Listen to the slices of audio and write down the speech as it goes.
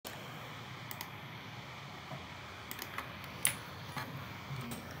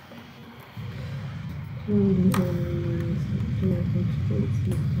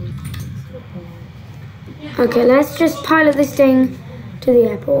Okay, let's just pilot this thing to the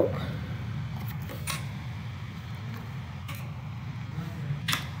airport.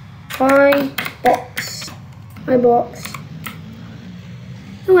 Hi, box. Hi, box.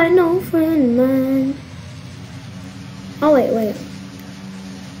 You ain't no friend of mine. Oh, wait.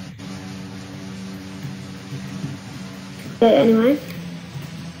 Okay, anyway.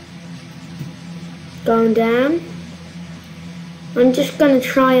 Going down. I'm just gonna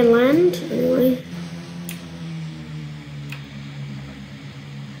try and land, anyway.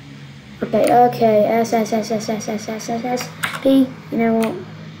 Okay, S, P, you know what?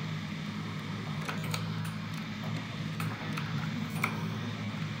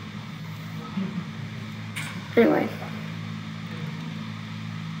 Anyway.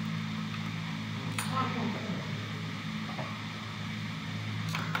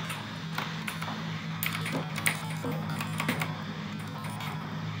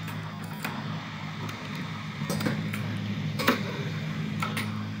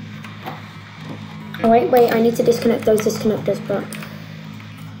 Oh, wait, I need to disconnect those disconnectors, but...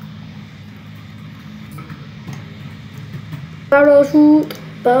 Parachute.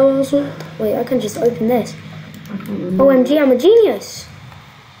 Wait, I can just open this. OMG, I'm a genius.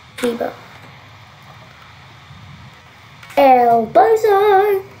 Bieber. El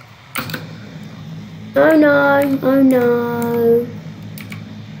Bozo. Oh no.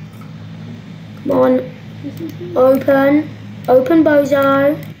 Come on. Open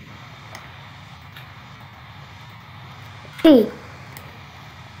Bozo. P.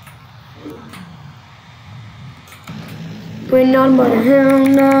 When none but a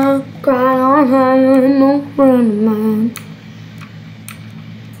hound dog cried on high, no friend of mine.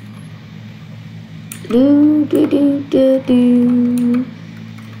 Do.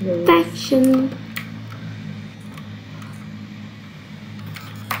 Fashion.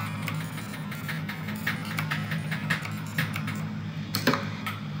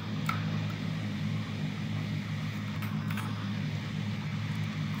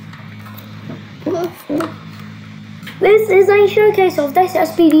 This is a showcase of this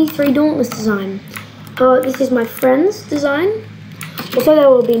SBD-3 dauntless design. This is my friend's design. Also, there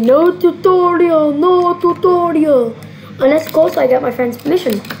will be no tutorial. Unless, of course, I get my friend's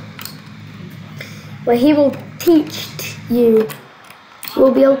permission. Where he will teach you. He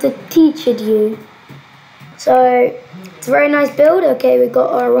will be able to teach it you. So, it's a very nice build. Okay, we've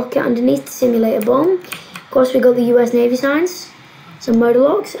got our rocket underneath to simulate a bomb. Of course, we've got the US Navy signs. Some motor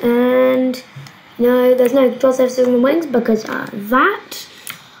locks. And, no, there's no control surfaces on the wings because that.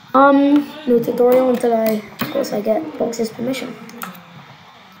 No tutorial until of course, I get Box's permission.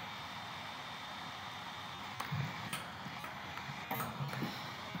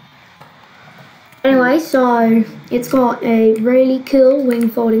 Anyway, so it's got a really cool wing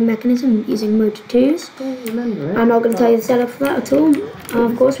folding mechanism using motor 2s. I'm not going to tell you the setup for that at all.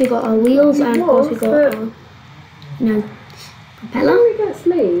 Of course, we got our wheels and of course we got our, propeller. When we get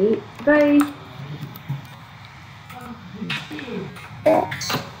sleep, they.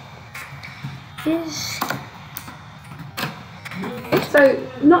 So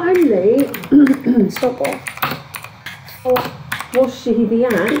not only was she the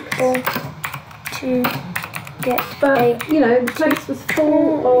act to get but the place was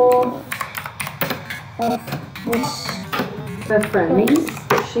full of her friends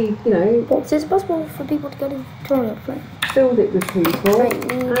that she Box is possible for people to go to toilet play. Filled it with people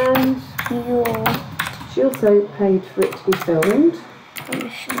and she also paid for it to be filmed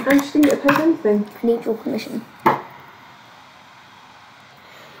Permission. and she didn't get paid anything. I need your permission.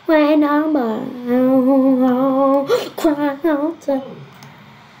 When I'm cry out.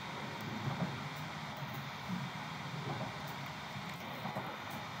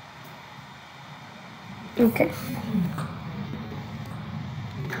 Okay.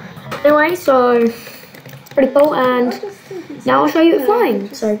 Anyway, so it's pretty cool, and now I'll show you it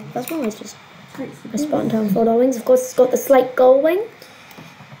flying. So that's why it's just a Spartan Town fold our wings. Of course, it's got the slate gull wing.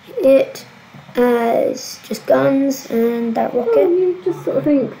 It has just guns and that rocket. Oh, you just sort of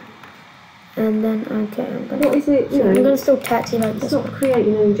think. And then okay, I'm gonna. What is it? I'm gonna still taxi like it's this. not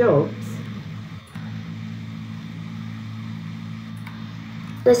creating any jobs.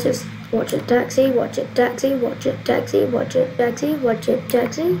 Let's just watch it taxi, watch it taxi, watch it taxi, watch it taxi, watch it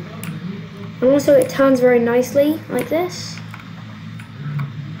taxi. And also it turns very nicely like this.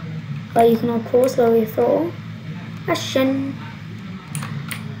 But you can of course lower your throttle. Action.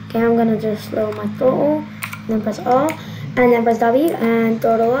 Okay, I'm gonna just lower my throttle, and then press R, and then press W, and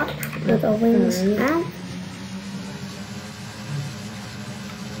throttle up with our wings out.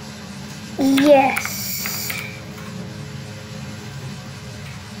 Yes.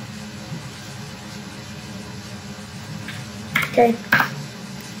 Okay.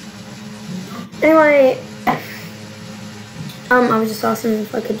 Anyway, I was just asking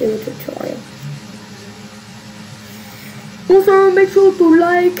if I could do a tutorial. Also, make sure to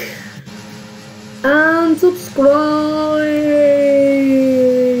like and subscribe.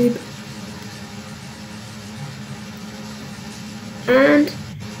 And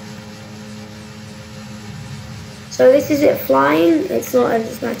so this is it flying. It's not at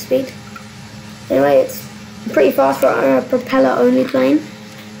its max speed. Anyway, it's pretty fast for a propeller only plane.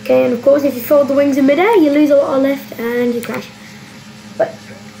 Okay, and of course if you fold the wings in midair, you lose a lot of lift and you crash. But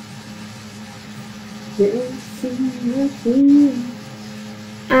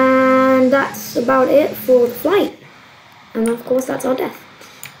and that's about it for the flight. And of course that's our death.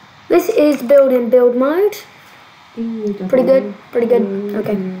 This is build in build mode. Pretty good, pretty good.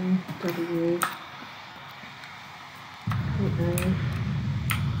 Okay.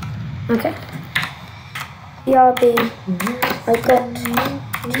 Okay. BRB. I got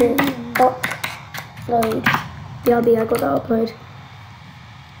to upload. BRB, I got to upload.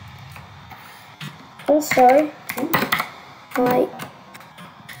 Also, my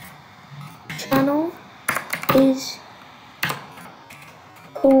channel is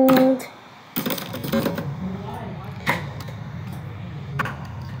called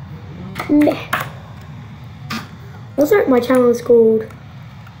Meh. Also, my channel is called.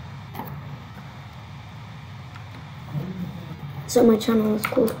 So my channel is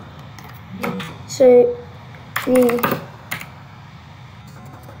called. So you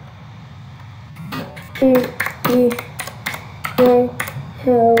know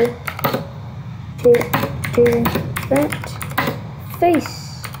how to do that face.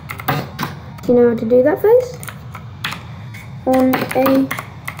 Do you know how to do that face? On a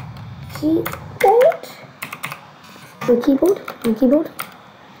keyboard? On a keyboard?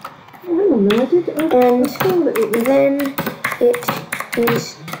 Hang on, I did. And then it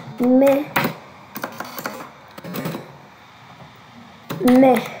is meh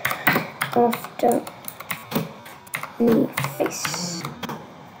after the face.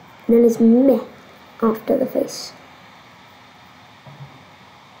 And then it's meh after the face.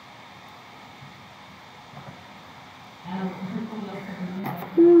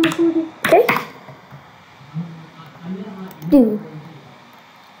 Okay? Do.